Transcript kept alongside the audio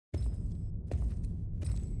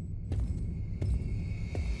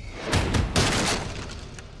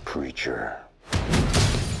creature.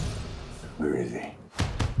 Where is he?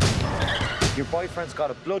 Your boyfriend's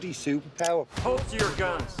got a bloody superpower. Hold to your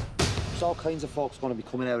guns. There's all kinds of folks going to be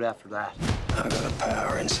coming out after that. I got a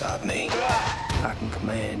power inside me. I can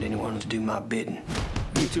command anyone to do my bidding.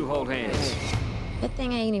 You two hold hands. That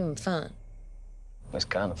thing ain't even fun. That's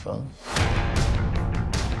kind of fun.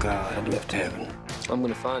 God had left heaven. I'm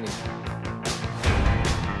gonna find him.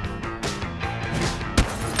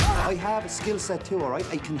 I have a skill set too, all right?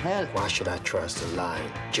 I can help. Why should I trust a lying,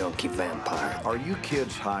 junky vampire? Are you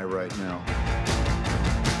kids high right now?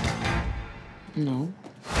 No.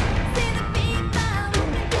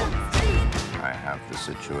 I have the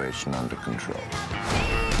situation under control.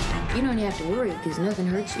 You don't have to worry, because nothing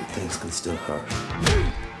hurts you. Things can still hurt.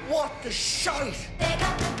 What the shite?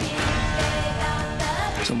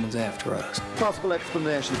 Someone's after us. Possible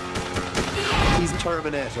explanation. He's a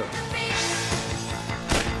Terminator.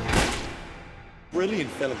 Brilliant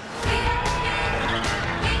film.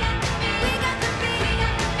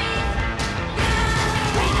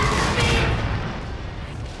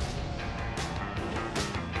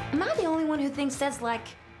 Am I the only one who thinks that's, like,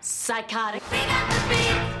 psychotic?